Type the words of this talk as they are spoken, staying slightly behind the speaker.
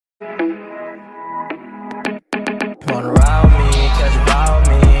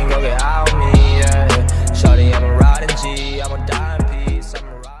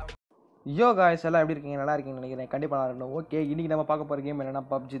யோ guys எல்லாம் எப்படி இருக்கீங்க? நல்லா இருக்கீங்கன்னு நினைக்கிறேன். கண்டிப்பாக நல்லா இருக்கணும். ஓகே, இன்றைக்கி நம்ம பார்க்க போகிற கேம் என்னென்னா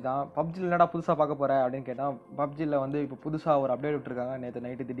பப்ஜி தான். பப்ஜியில் என்னடா புதுசாக பார்க்க போகிறேன் அப்படின்னு கேட்டால், பப்ஜியில் வந்து இப்போ புதுசாக ஒரு அப்டேட் விட்டுருக்காங்க. நேற்று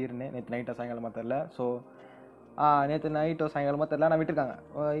நைட்டு திடீர்னு நேற்று நைட்டோ சாயங்காலமாக தெரில. ஸோ நேற்று நைட்டோ சாயங்காலமாக தெரில, நான் விட்டுருக்காங்க.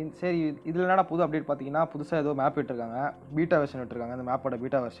 சரி, இதில் என்னடா புது அப்டேட் பார்த்தீங்கன்னா, புதுசாக ஏதோ மேப் விட்டுருக்காங்க, பீட்டா வெர்ஷன் விட்டுருக்காங்க. இந்த மேப்போட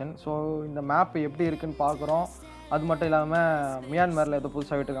பீட்டா வெர்ஷன். ஸோ இந்த மேப் எப்படி இருக்குன்னு பார்க்குறோம். அது மட்டும் இல்லாமல் மியான்மரில் ஏதோ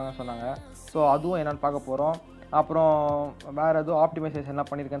புதுசாக விட்டுருக்காங்கன்னு சொன்னாங்க. ஸோ அதுவும் என்னென்னு பார்க்க போகிறோம். அப்புறம் வேறு எதுவும் ஆப்டிமைசேஷன்லாம்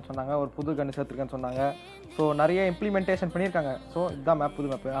பண்ணியிருக்கேன்னு சொன்னாங்க. ஒரு புது கன்று சேர்த்துருக்கேன்னு சொன்னாங்க. ஸோ நிறைய இம்ப்ளிமெண்டேஷன் பண்ணியிருக்காங்க. ஸோ இதுதான் மேப், புது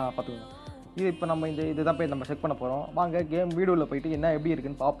மேப்பு. பார்த்துக்கோங்க. இது இப்போ நம்ம இதுதான் போய் நம்ம செக் பண்ண போகிறோம். வாங்க கேம் வீடியோவில் போயிட்டு என்ன எப்படி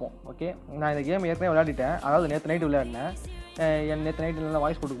இருக்குன்னு பார்ப்போம். ஓகே, நான் இந்த கேம் ஏற்கனவே விளையாடிட்டேன். அதாவது நேற்று நைட்டு விளையாடினேன். நேற்று நைட்டு நல்லா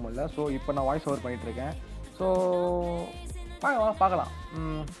வாய்ஸ் கொடுக்க முடியல. ஸோ இப்போ நான் வாய்ஸ் ஓவர் பண்ணிகிட்ருக்கேன். ஸோ பார்க்கலாம்.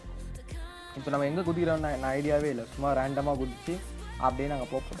 இப்போ நம்ம எங்கே குதிக்கிறோம்னு நான் ஐடியாவே இல்லை. சும்மா ரேண்டமாக குதிச்சு அப்படியே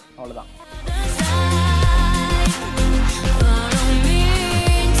நாங்கள் போகிறோம். அவ்வளோதான்.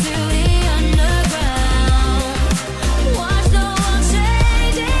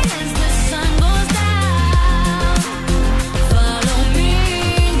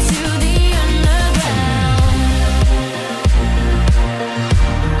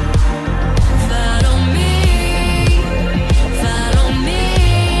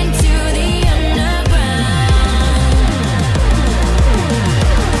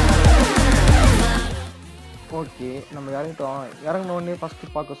 ஓகே, நம்ம இறங்கினோடனே ஃபஸ்ட்டு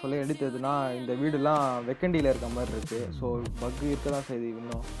பார்க்க சொல்ல எடுத்ததுன்னா இந்த வீடுலாம் வெக்கண்டியில் இருக்க மாதிரி இருக்குது. ஸோ பக்கு இருக்க தான் செய்யுது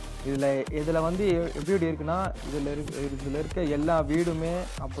இன்னும். இதில் வந்து எப்படி இருக்குன்னா, இதில் இருக்க எல்லா வீடுமே,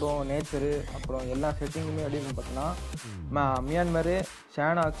 அப்புறம் நேச்சரு, அப்புறம் எல்லா செட்டிங்குமே எப்படின்னு பார்த்தோன்னா, மியான்மரு,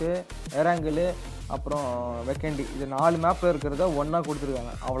 ஷானாக்கு, எராங்கிள், அப்புறம் வெக்கண்டி, இது 4 மேப்பில் இருக்கிறத ஒன்றா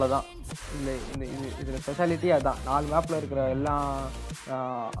கொடுத்துருக்காங்க. அவ்வளோதான். இதில் ஸ்பெஷாலிட்டி அதுதான். 4 மேப்பில் இருக்கிற எல்லா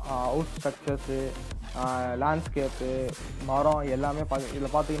ஹவுஸ் ஸ்ட்ரக்சர்ஸு, லேண்ட்ஸ்கேப்பு, மரம் எல்லாமே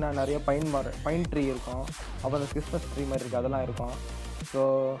இதில் பார்த்தீங்கன்னா நிறைய பைன் ட்ரீ இருக்கும். அப்புறம் இந்த கிறிஸ்மஸ் ட்ரீ மாதிரி இருக்குது, அதெல்லாம் இருக்கும். ஸோ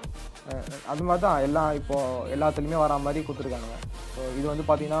அது மாதிரி தான் எல்லாம் இப்போது எல்லாத்துலேயுமே வரா மாதிரி கொடுத்துருக்காங்க. ஸோ இது வந்து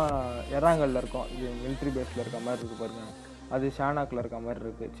பார்த்திங்கன்னா எராங்கல்ல இருக்கும். இது மிலிட்ரி பேஸில் இருக்க மாதிரி இருக்குது பாருங்கள். அது ஷானாக்கில் இருக்க மாதிரி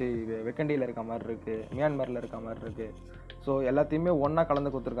இருக்குது, வெக்கண்டியில் இருக்க மாதிரி இருக்குது, மியான்மரில் இருக்க மாதிரி இருக்குது. ஸோ எல்லாத்தையுமே ஒன்றா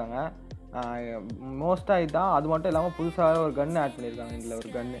கலந்து கொடுத்துருக்காங்க. மோஸ்ட்டாக இதுதான். அது மட்டும் இல்லாமல் புதுசாக ஒரு கன்று ஆட் பண்ணியிருக்காங்க. இதில் ஒரு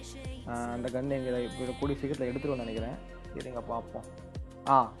கன்று, அந்த கன்று எங்கே இப்போ கூடிய சீக்கிரத்தில் எடுத்துருவோன்னு நினைக்கிறேன். இருங்க பார்ப்போம்.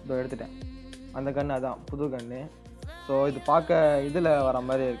 இதோ எடுத்துட்டேன். அந்த கன்று அதான் புது கன்று. ஸோ இது பார்க்க இதில் வர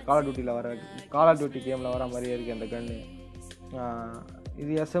மாதிரி இருக்குது, கால் ஆஃப் டியூட்டி கேமில் வர மாதிரியே இருக்குது அந்த கன்று.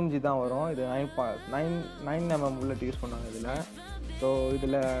 இது எஸ்எம்ஜி தான் வரும். இது 9mm புல்லட் யூஸ் பண்ணாங்க இதில். ஸோ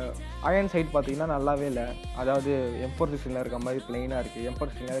இதில் அயன் சைட் பார்த்திங்கன்னா நல்லாவே இல்லை. அதாவது M416 இருக்க மாதிரி பிளெயினாக இருக்குது.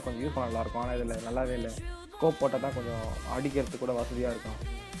 M416 கொஞ்சம் யூஸ் பண்ண நல்லாயிருக்கும். ஆனால் இதில் நல்லாவே இல்லை. ஸ்கோப் போட்டால் தான் கொஞ்சம் அடிக்கிறதுக்கு கூட வசதியாக இருக்கும்.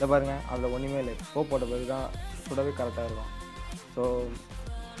 இதை பாருங்கள், அதில் ஒன்றுமே இல்லை. ஸ்கோப் போட்ட பிறகு தான் சுடவே கரெக்டாக இருக்கும். ஸோ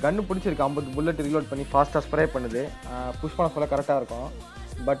கன்று பிடிச்சிருக்கு. 50 புல்லட் ரீலோட் பண்ணி ஃபாஸ்ட்டாக ஸ்ப்ரே பண்ணுது. புஷ் பண்ண சொல்ல கரெக்டாக இருக்கும்.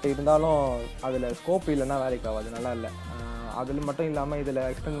 பட் இருந்தாலும் அதில் ஸ்கோப் இல்லைன்னா வேலைக்கு ஆகாது, நல்லா இல்லை. அதில் மட்டும் இல்லாமல் இதில்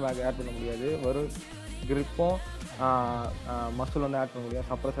எக்ஸ்டர்னல் பேக் ஆட் பண்ண முடியாது. வெறும் கிரிப்பும் மசில் வந்து ஆட் பண்ண முடியாது.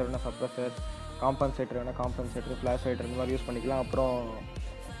 சப்ரஸர் வேணால் சப்ரஸர், காம்பன்சேட்டர் வேணால் காம்பன்சேட்டர், ஃப்ளாஷ் லைட்டர் இந்த மாதிரி யூஸ் பண்ணிக்கலாம். அப்புறம்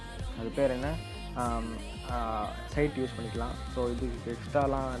அது பேர் என்ன, சைட் யூஸ் பண்ணிக்கலாம். ஸோ இதுக்கு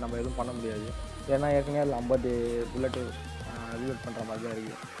எக்ஸ்ட்ராலாம் நம்ம எதுவும் பண்ண முடியாது. ஏன்னா ஏற்கனவே அதில் 50 புல்லட்டு ரீலோட் பண்ணுற மாதிரி தான்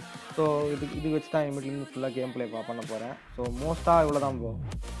இருக்குது. ஸோ இது வச்சு தான் இனிமேட்லேருந்து ஃபுல்லாக கேம் ப்ளே பண்ண போகிறேன். ஸோ மோஸ்ட்டாக இவ்வளோ தான் போகும்.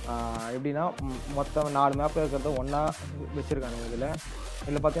 எப்படின்னா மொத்தம் 4 மேப்பில் இருக்கிறத ஒன்றா வச்சுருக்காங்க.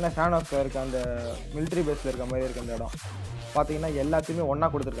 இதில் பார்த்தீங்கன்னா ஷானாஸ்ல இருக்க அந்த மிலிட்ரி பேஸில் இருக்க மாதிரி இருக்க அந்த இடம் பார்த்தீங்கன்னா எல்லாத்தையுமே ஒன்றா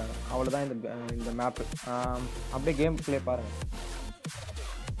கொடுத்துருக்காங்க. அவ்வளோதான் இந்த மேப்பு. அப்படியே கேம் ப்ளே பாருங்கள்.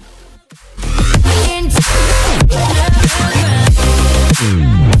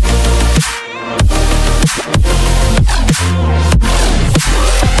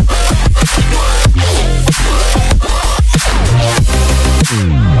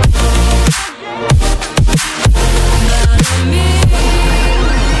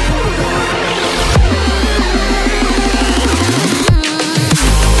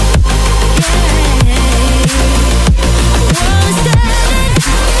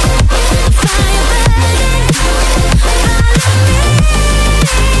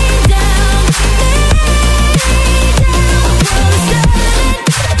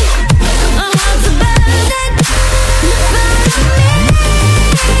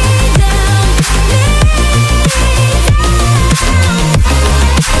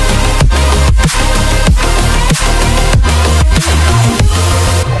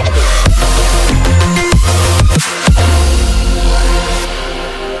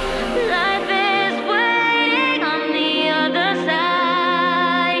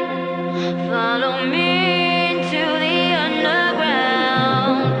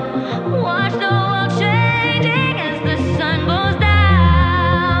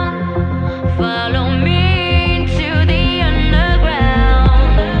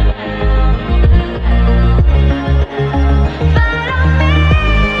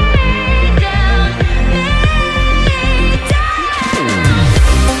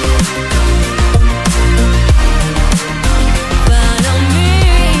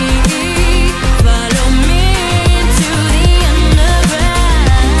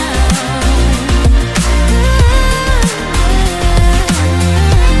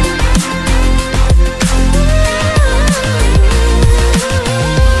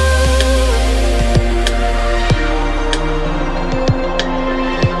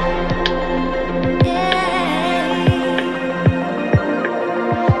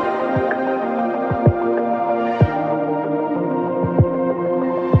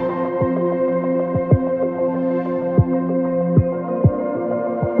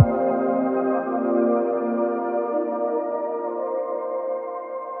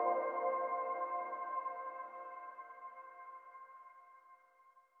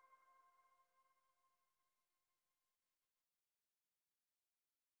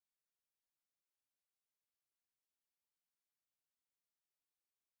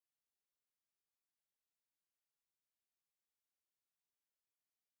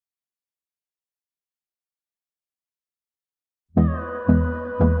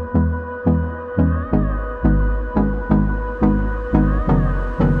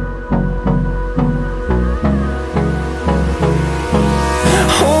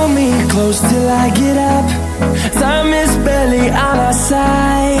 close till I get up. Time is barely on our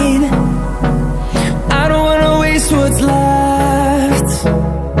side. I don't wanna waste what's left.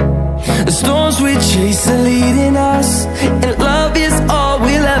 The storms we chase are leading us, and love is all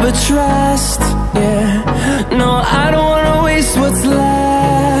we'll ever trust. Yeah, no, I don't wanna waste what's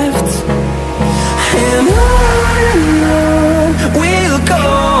left. And on we'll go,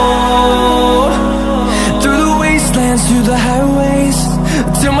 through the wastelands, through the highways,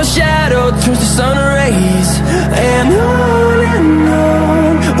 till my shadow turns to sun rays. And on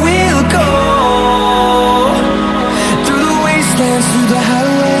we'll go, through the wastelands, through the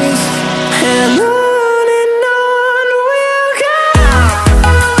highways, and on we'll go.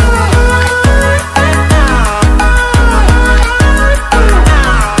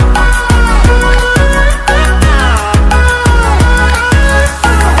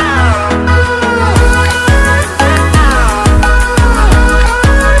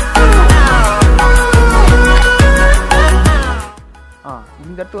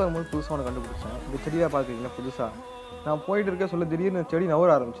 இந்த இடத்து வரும்போது புதுசாக ஒன்று கண்டுபிடிச்சேன். இந்த செடியாக பார்க்குறீங்களா புதுசாக நான் போயிட்டு இருக்க சொல்ல திடீர்னு செடி நவர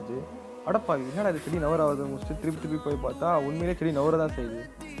ஆரம்பிச்சிது. அடப்பாவி என்னடா இது செடி நவர ஆகுது முடிச்சுட்டு திருப்பி போய் பார்த்தா உண்மையிலே செடி நவர தான் செய்யுது.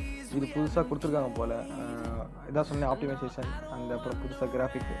 இது புதுசாக கொடுத்துருக்காங்க போல். இதான் சொன்னேன் ஆப்டிமைசேஷன், அந்த அப்புறம் புதுசாக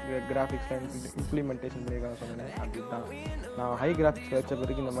கிராஃபிக்ஸில் இம்ப்ளிமெண்டேஷன் பண்ணியிருக்காங்க சொன்னேன். அதுதான் நான் ஹை கிராஃபிக்ஸ் வச்ச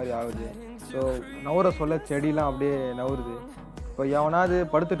பிறகு இந்த மாதிரி ஆகுது. ஸோ நவர சொல்ல செடிலாம் அப்படியே நவருது. இப்போ எவனாவது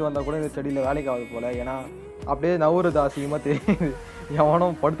படுத்துட்டு வந்தால் கூட இந்த செடியில் வேலைக்கு ஆகுது போல். ஏன்னா அப்படியே நவருது, அசிங்கமாக தெரியுது.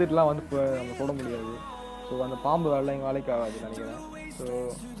 எவனும் படுத்துட்டுலாம் வந்து நம்ம சொல்ல முடியாது. ஸோ அந்த பாம்பு வேலைக்கு ஆகாது நினைக்கிறேன். ஸோ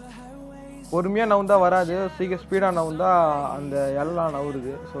பொறுமையாக நவுந்தா வராது, சீக்கிரம் ஸ்பீடாக நவுந்தா அந்த இலலாம்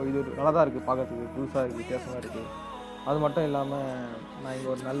நவுருது. ஸோ இது நல்லா தான் இருக்குது, பார்க்கறதுக்கு புதுசாக இருக்குது, வித்தியாசமாக இருக்குது. அது மட்டும் இல்லாமல் நான் இங்கே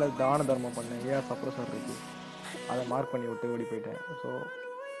ஒரு நல்ல தான தர்மம் பண்ணேன். ஏன் சப்ரஸர் இருக்குது அதை மார்க் பண்ணி விட்டு ஓடி போயிட்டேன். ஸோ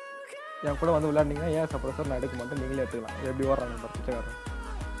என் கூட வந்து விளையாண்டிங்கன்னா ஏன் சப்ரஸர் நான் எடுக்க மாட்டேன், நீங்களே எடுத்துக்கலாம். எப்படி வர்றாங்க பிச்சைக்காரன்.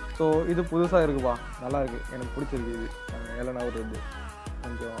 ஸோ இது புதுசாக இருக்குப்பா, நல்லா இருக்குது, எனக்கு பிடிச்சிருக்கு. இது இலை நவுறது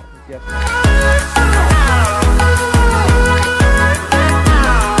கொஞ்சம் வித்தியாசம்.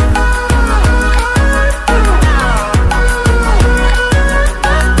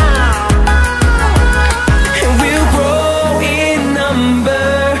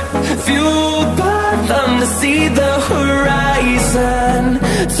 See the horizon,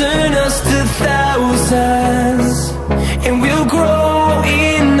 turn us to thousands, and we'll grow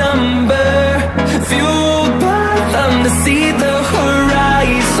in number, fueled by them to see the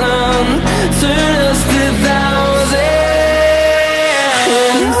horizon, turn us to thousands,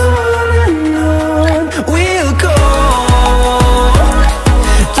 and on we'll go,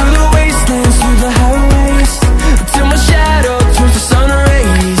 through the wastelands, through the highways, till my shadow turns to sun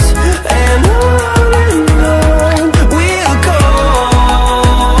rays, and on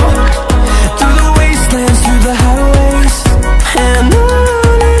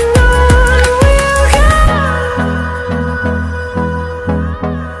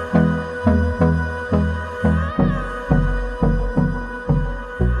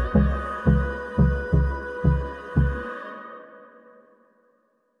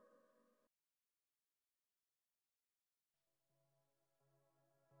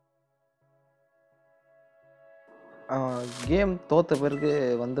game தோற்ற பிறகு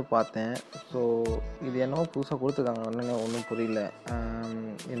வந்து பார்த்தேன். So இது என்னவோ புதுசாக கொடுத்துருக்காங்க, என்னென்ன ஒன்றும் புரியல.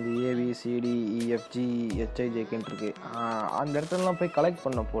 இந்த ABCDEFGHIJKன்னு இருக்குது. அந்த இடத்துலலாம் போய் கலெக்ட்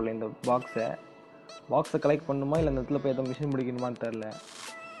பண்ண போல் இந்த பாக்ஸை கலெக்ட் பண்ணணுமா இல்லை இந்த இடத்துல போய் எதோ மிஷின் முடிக்கணுமான்னு தெரில.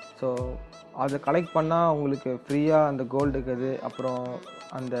 ஸோ அதை கலெக்ட் பண்ணால் உங்களுக்கு ஃப்ரீயாக அந்த கோல்டுக்கு அது அப்புறம்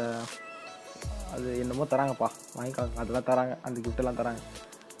அந்த அது என்னமோ தராங்கப்பா, வாங்கிக்காங்க, அதெல்லாம் தராங்க, அந்த கிஃப்டெல்லாம் தராங்க.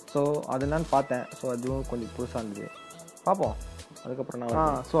 ஸோ அது என்னன்னு பார்த்தேன். ஸோ அதுவும் கொஞ்சம் புதுசாக இருந்தது, பார்ப்போம். அதுக்கப்புறம்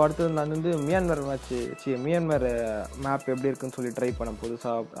நான் ஸோ அடுத்தது நான் வந்து மியான்மர் மேப் எப்படி இருக்குன்னு சொல்லி ட்ரை பண்ணேன்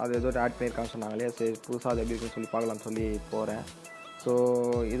புதுசாக. அது ஏதோ ஆட் பண்ணியிருக்கான்னு சொன்னாங்களே, சரி புதுசாக அது எப்படி இருக்குன்னு சொல்லி பார்க்கலான்னு சொல்லி போகிறேன். ஸோ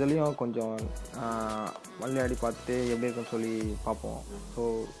இதுலேயும் கொஞ்சம் விளையாடி பார்த்துட்டு எப்படி இருக்குன்னு சொல்லி பார்ப்போம். ஸோ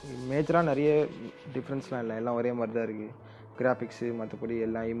மேஜராக நிறைய டிஃப்ரென்ஸ்லாம் இல்லை, எல்லாம் ஒரே மாதிரி தான் இருக்குது. கிராஃபிக்ஸு மற்றபடி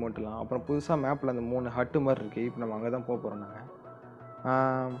எல்லாம் இமோட்டெலாம். அப்புறம் புதுசாக மேப்பில் அந்த 3 ஹட்டு மாதிரி இருக்குது. இப்போ நம்ம அங்கே தான் போக போகிறோம். நாங்கள்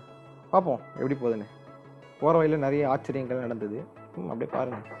பார்ப்போம் எப்படி போகுதுன்னு. போகிற வழியில் நிறைய ஆச்சரியங்கள் நடந்தது, அப்படியே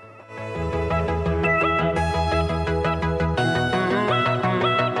பாருங்கள்.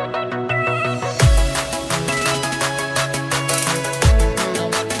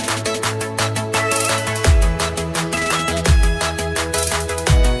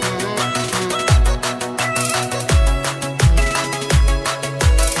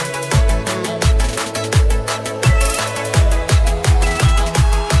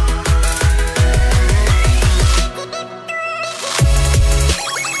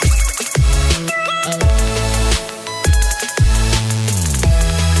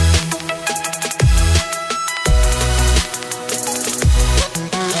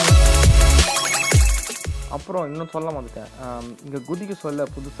 அப்புறம் இன்னும் சொல்ல வந்துட்டேன், இங்கே குதிக்க சொல்ல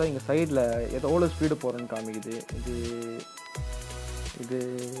புதுசாக இங்கே சைடில் எவ்வளோ ஸ்பீடு போகிறேன்னு காமிக்குது. இது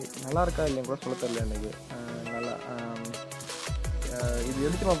நல்லா இருக்கா இல்லைன்னு கூட சொல்ல தெரியல எனக்கு. நல்லா இது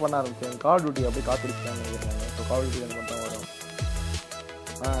எதுக்கு நான் பண்ண ஆரம்பித்தேன், கால் டியூட்டி அப்படியே காத்திருக்கேன்னு நினைக்கிறாங்க. ஸோ கால் டியூட்டி அந்த மட்டும் வரும்.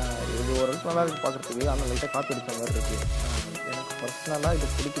 இது ஒரு நல்லா இருக்குது பார்க்குறதுக்கு, ஆனால் லைட்டாக காத்திருக்க மாதிரி இருக்குது. எனக்கு பர்சனலாக இது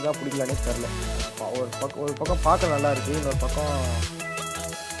பிடிக்குதா பிடிக்கலானே தெரில. ஒரு பக்கம் பார்க்க நல்லா இருக்குது, இன்னொரு பக்கம்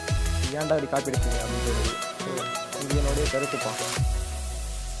ஏன்டா இப்படி காப்பி அடிச்சிங்க அப்படின்னு சொல்லுது. ஸோ இது என்னுடைய கருத்துப்பா.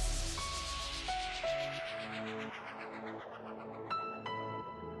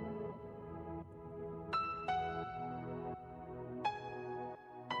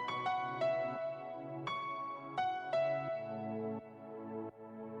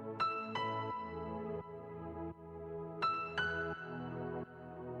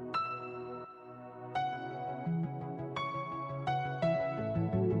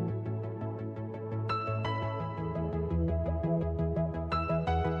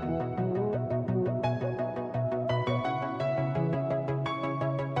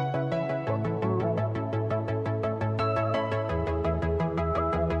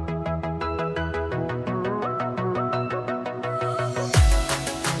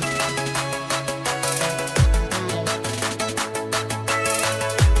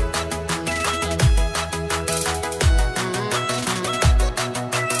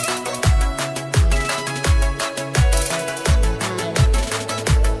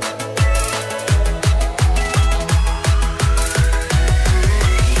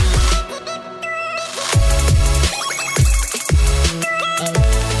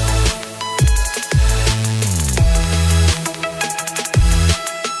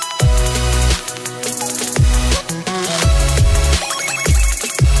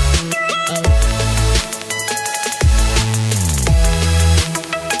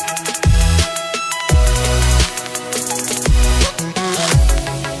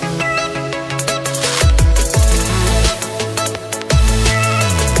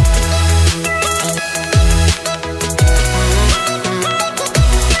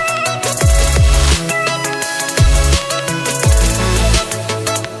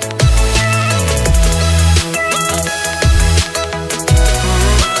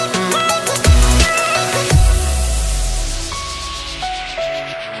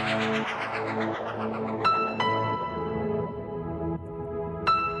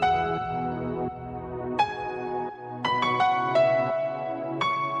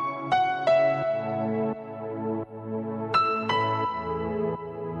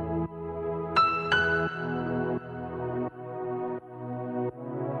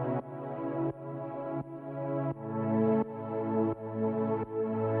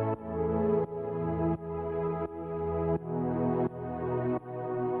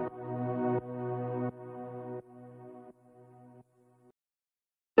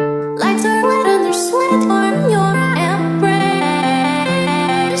 Lights are lit and there's sweat on your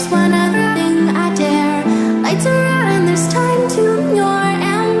embrace. One other thing I dare. Lights are out and there's time to your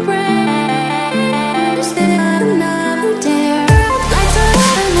embrace. There's another dare. Lights are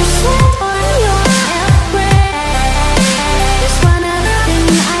lit and there's sweat on your embrace. One other thing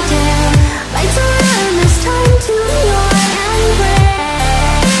I dare. Lights are out and there's time to your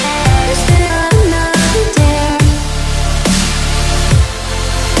embrace. There's another dare.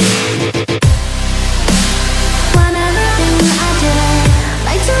 One other thing I dare.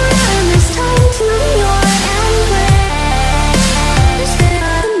 Lights are out and there's time to your embrace. There's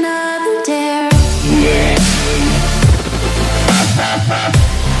another dare.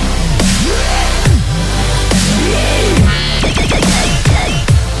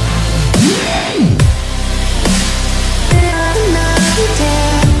 Another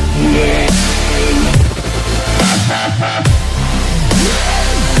dare.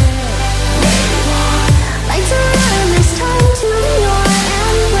 Lights are out and there's time to your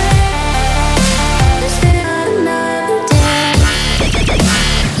embrace. There's another dare.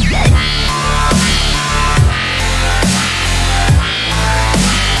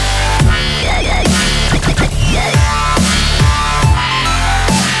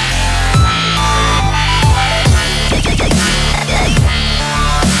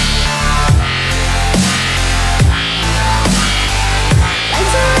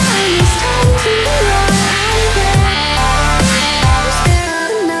 Lights are out and there's time to your embrace. There's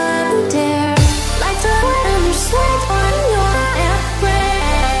another dare. Lights are out and there's sweat on your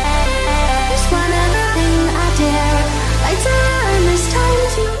embrace. One other thing I dare. Lights are out and there's time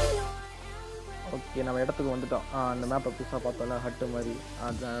to your okay, நம்ம இடத்துக்கு வந்துட்டோம். அந்த மேப்பை புதுசாக பார்த்தோம்ல, hut மாதிரி,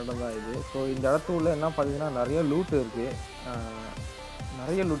 அந்த இடம் தான் இது. ஸோ இந்த இடத்துக்குள்ள என்ன பார்த்தீங்கன்னா நிறைய லூட்டு இருக்குது.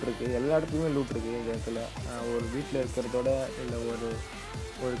 நிறைய லூட் இருக்குது, எல்லா இடத்துலையுமே லூட் இருக்குது இந்த இடத்துல. ஒரு வீட்டில் இருக்கிறதோட இல்லை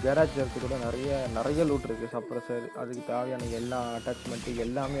ஒரு கேரேஜில் இருக்கிறதோட நிறைய லூட் இருக்குது. சப்ரஸர், அதுக்கு தேவையான எல்லா அட்டாச்மெண்ட்டு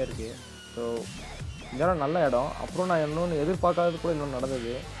எல்லாமே இருக்குது. ஸோ இந்த இடம் நல்ல இடம். அப்புறம் நான் இன்னொன்று எதிர்பார்க்காதது கூட இன்னொன்று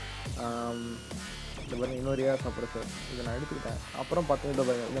நடந்தது. இந்த மாதிரி இன்னொரு சப்ரஸர் இதை நான் எடுத்துக்கிட்டேன். அப்புறம்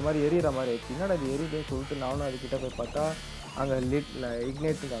பார்த்தீங்கன்னா இந்த மாதிரி எரியிற மாதிரி ஆயிடுச்சு. என்னடா இது எரியுதுன்னு சொல்லிட்டு நானும் அதுக்கிட்ட போய் பார்த்தா அங்கே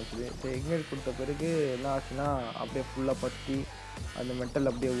இக்னேட்னு காமிச்சுது. ஸோ இக்னேட் கொடுத்த பிறகு என்ன ஆச்சுன்னா அப்படியே ஃபுல்லாக பற்றி அந்த மெட்டல்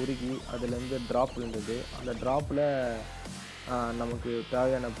அப்படியே உருகி அதுலேருந்து ட்ராப் இருந்தது. அந்த ட்ராப்பில் நமக்கு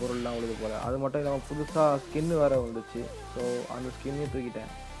தேவையான பொருள்லாம் உழுது போல். அது மட்டும் இல்லாமல் புதுசாக ஸ்கின்னு வேறு வந்துச்சு. ஸோ அந்த ஸ்கின்னையும்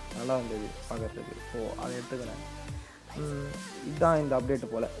தூக்கிட்டேன். நல்லா இருந்தது பார்க்குறதுக்கு. ஸோ அதை எடுத்துக்கிறேன். இதுதான் இந்த அப்டேட்டு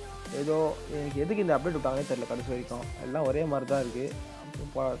போல். ஏதோ எனக்கு எதுக்கு இந்த அப்டேட் விட்டாங்கன்னே தெரியல கடைசி வரைக்கும். எல்லாம் ஒரே மாதிரி தான் இருக்குது.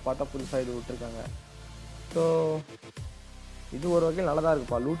 அப்புறம் பார்த்தா புதுசாக இது விட்டுருக்காங்க. ஸோ இது ஒரு வகையில் நல்லா தான்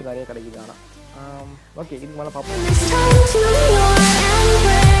இருக்குப்பா. லூட் நிறைய கிடைக்குது. ஆனால் ஓகே, இதுக்கு மேலே பார்ப்போம். It's time to war and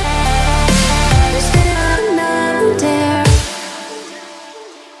pray. Just another dare.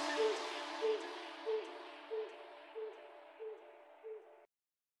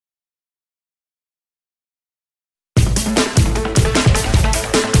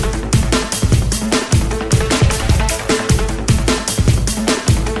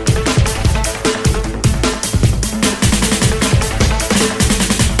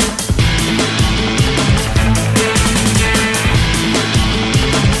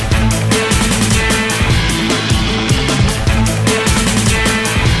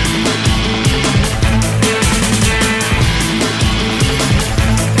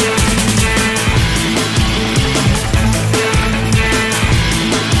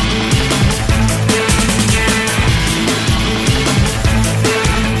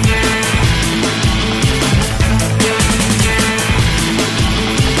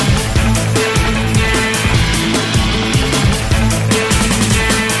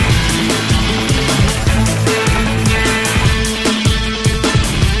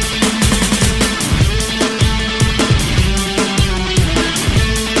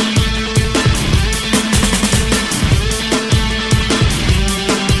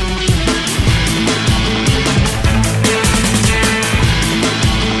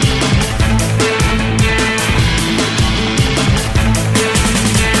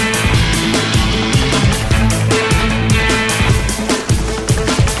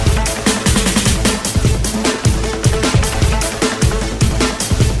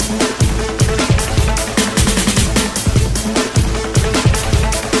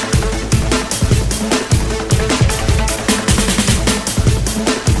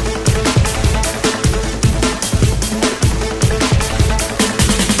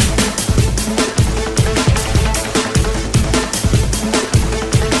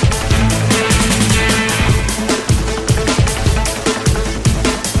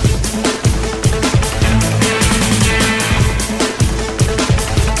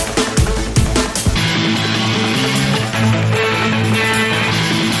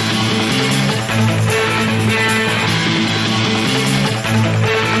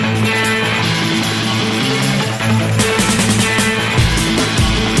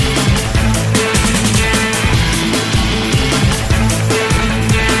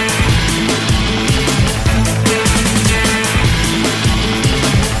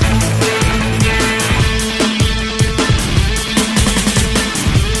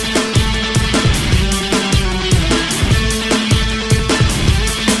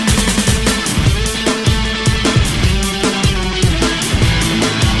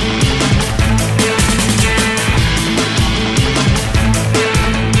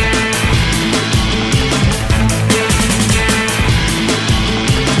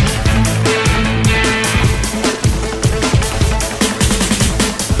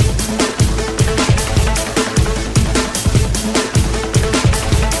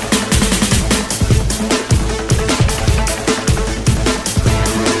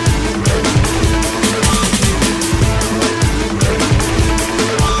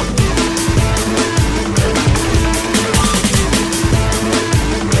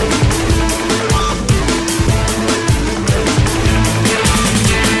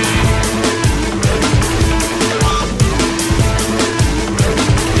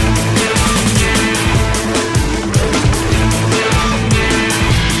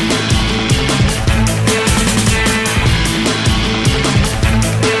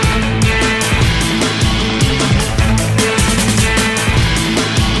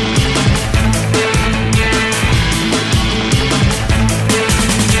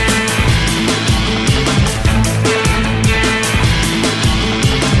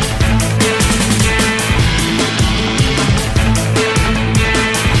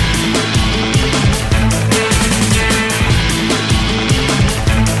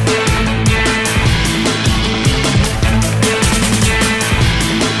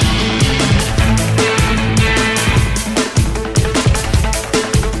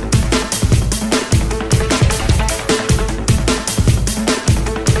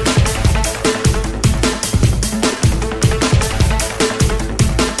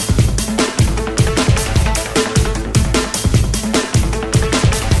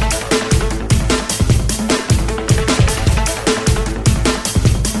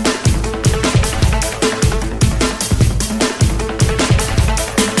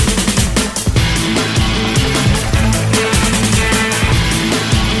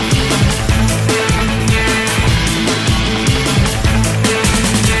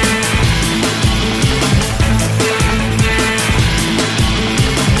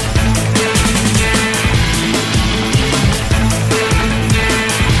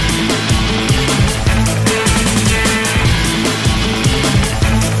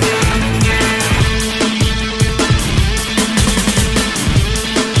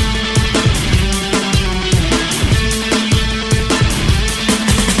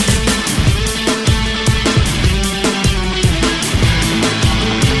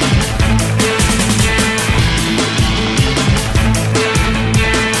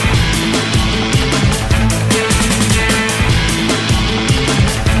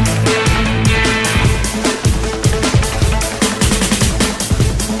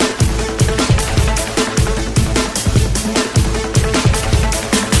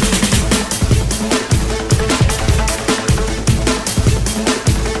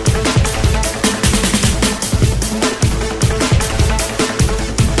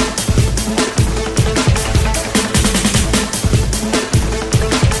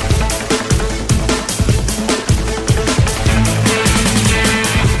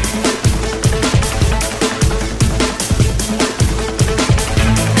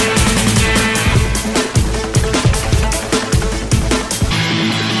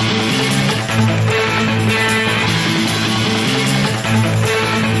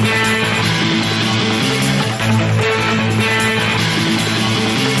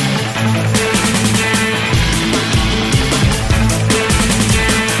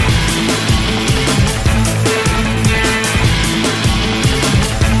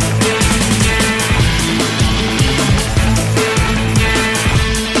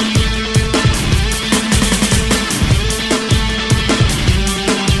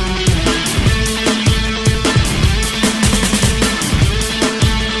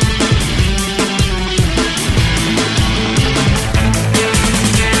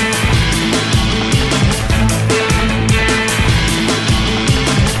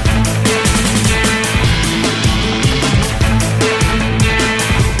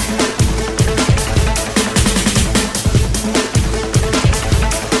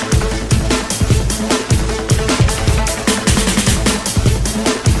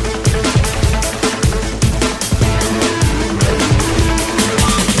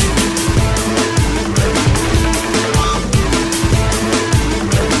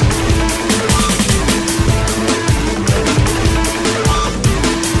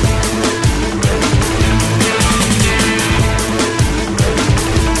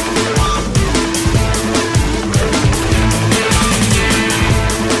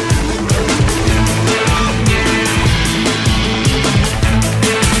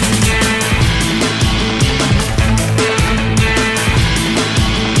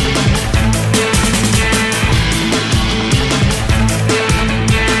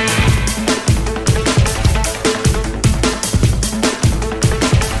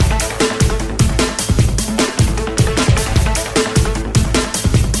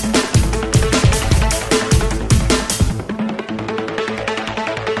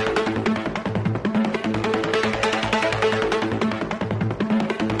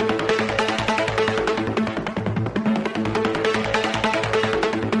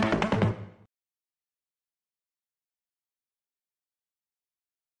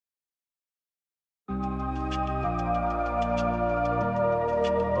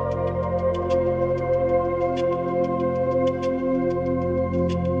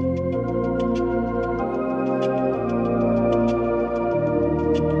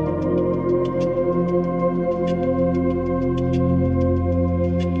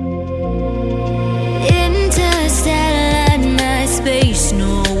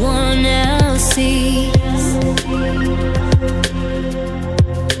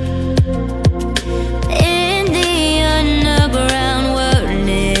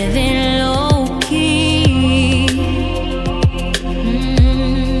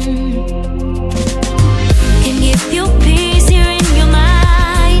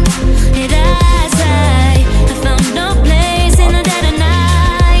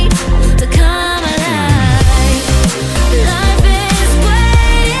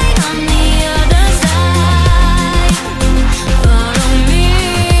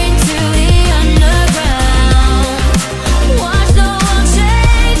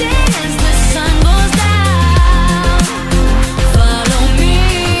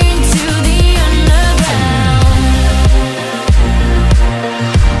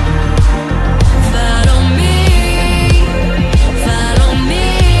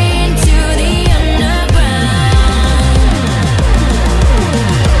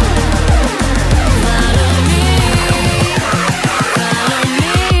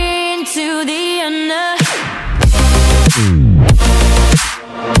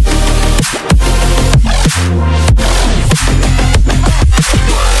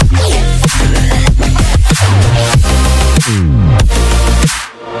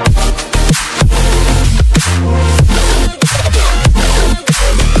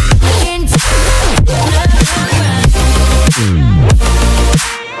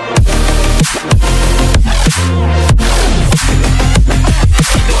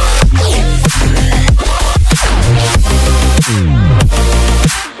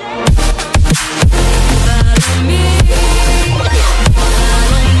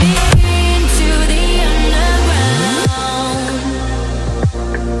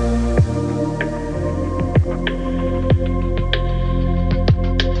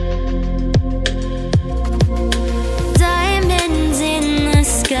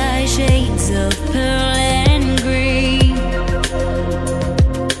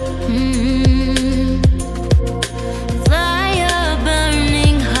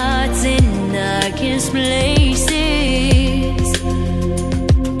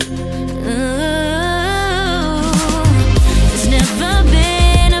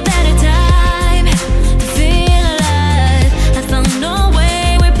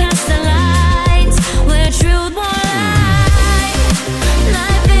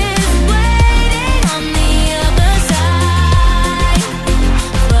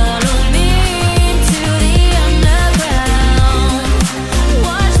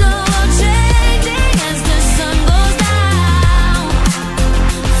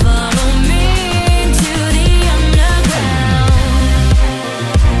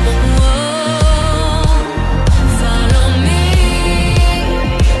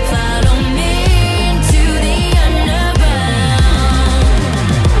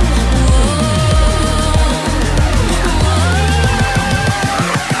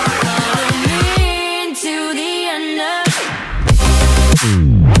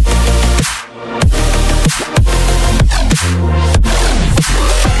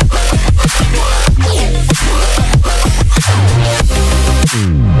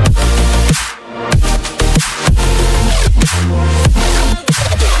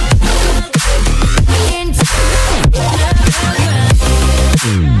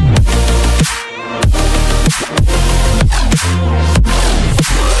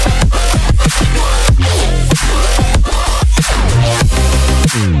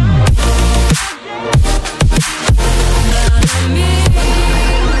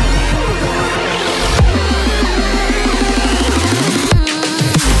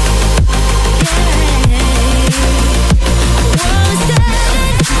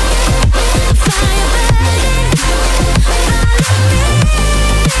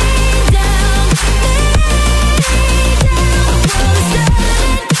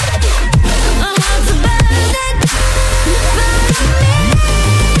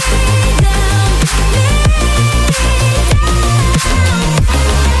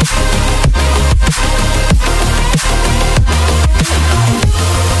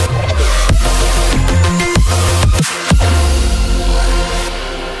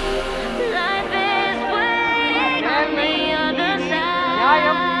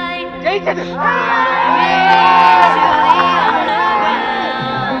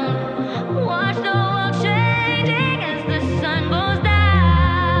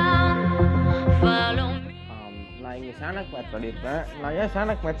 இருப்பேன். நான் ஏன்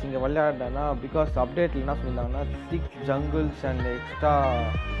சானக் மேட்ச் இங்கே விளையாடுறேன்னா பிகாஸ் அப்டேட்டில் என்ன சொல்லியிருந்தாங்கன்னா திக் ஜங்கிள்ஸ் அண்ட் எக்ஸ்ட்ரா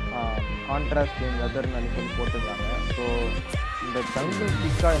கான்ட்ராஸ்ட் இன் வெதர்னு சொல்லி போட்டிருந்தாங்க. ஸோ இந்த ஜங்கிள்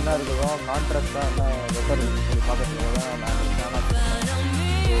திக்காக என்ன இருக்குதோ கான்ட்ராஸ்டாக என்ன வெதர் சொல்லி பார்க்கறதுக்காக தான் நான் சானக்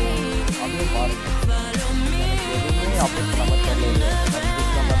அப்படியே பாருங்கள். எனக்கு எதுவுமே அப்டேட் பண்ணாமல் தெரியல.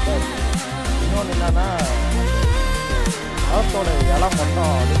 இன்னொன்று என்னன்னா மரத்தோட இலை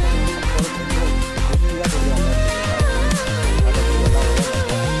மட்டும் அது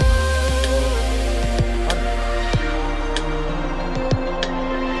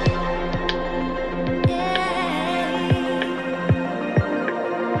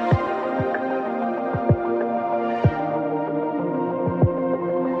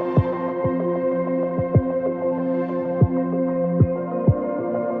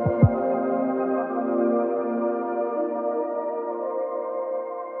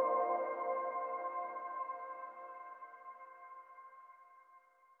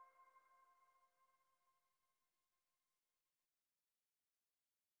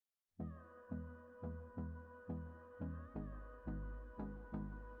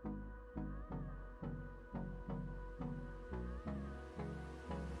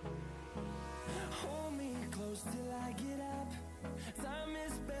Hold me close till I get up. Time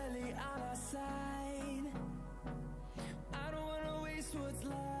is barely on our side. I don't wanna waste what's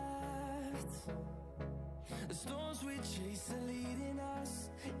left. The storms we chase are leading us,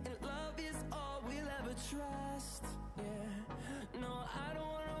 and love is all we'll ever trust. Yeah, no, I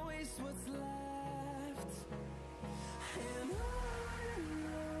don't wanna waste what's left. And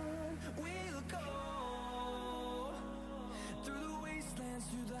on we'll go, through the wastelands,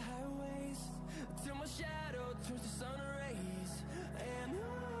 through the highways, till my shadow turns to sun rays. And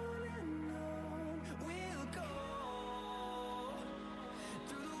on we'll go,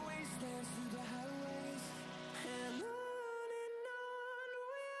 through the wastelands, through the highways. And on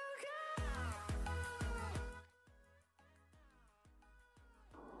we'll go.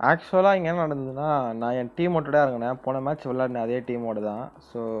 ஆக்சுவலாக இங்கே என்ன நடந்ததுன்னா நான் என் டீமோட இறங்கினேன். போன match விளாட்னேன் அதே டீமோடு தான்.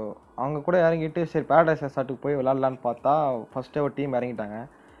 ஸோ அவங்க கூட இறங்கிட்டு சரி பேரடைஸ் ரெசார்ட்டுக்கு போய் விளாட்லான்னு பார்த்தா ஃபஸ்ட்டே ஒரு டீம் இறங்கிட்டாங்க.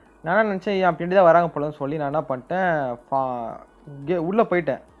 நான் என்ன நினச்சேன் என் பின்னாடி தான் வராங்க போலன்னு சொல்லி நான் என்ன பண்ணிட்டேன் உள்ளே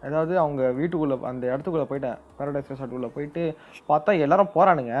போயிட்டேன். அதாவது அவங்க வீட்டுக்குள்ளே அந்த இடத்துக்குள்ளே போயிட்டேன். பேரடைஸ் ரெசார்ட் உள்ளே போயிட்டு பார்த்தா எல்லோரும்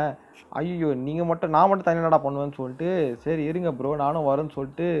போகிறானுங்க. ஐயோ நீங்கள் மட்டும் நான் மட்டும் தனி நடா பண்ணுவேன்னு சொல்லிட்டு சரி இருங்க ப்ரோ நானும் வரேன்னு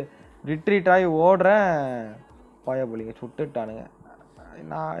சொல்லிட்டு ரிட்ரீட் ஆகி ஓடுறேன். பாயபுலிங்க சுட்டுட்டானுங்க.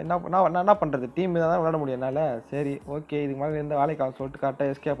 நான் என்ன பண்ணுறது டீம் தான் விளையாட முடியும் என்னால். சரி ஓகே இதுக்கு மேலே எந்த வேலைக்காக சொல்லிட்டு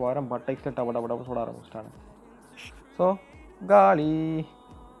கரெக்டாக எஸ்கேப் வரேன். பட் எக்ஸ்ட்ரா டபட சொல்ல ஆரம்பிச்சிட்டாங்க. ஸோ காலி.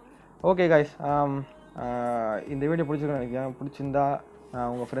 ஓகே காய்ஸ், இந்த வீடியோ பிடிச்சிருக்கேன்னு நினைக்கிறேன். பிடிச்சிருந்தா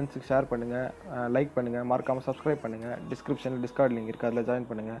உங்கள் ஃப்ரெண்ட்ஸுக்கு ஷேர் பண்ணுங்கள், லைக் பண்ணுங்கள், மறக்காமல் சப்ஸ்கிரைப் பண்ணுங்கள். டிஸ்கிரிப்ஷனில் டிஸ்கார்ட் லிங்க் இருக்குது, அதில் ஜாயின்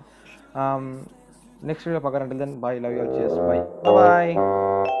பண்ணுங்கள். நெக்ஸ்ட் வீடியோ பார்க்குறேன். தென் பாய், love you, cheers, bye bye.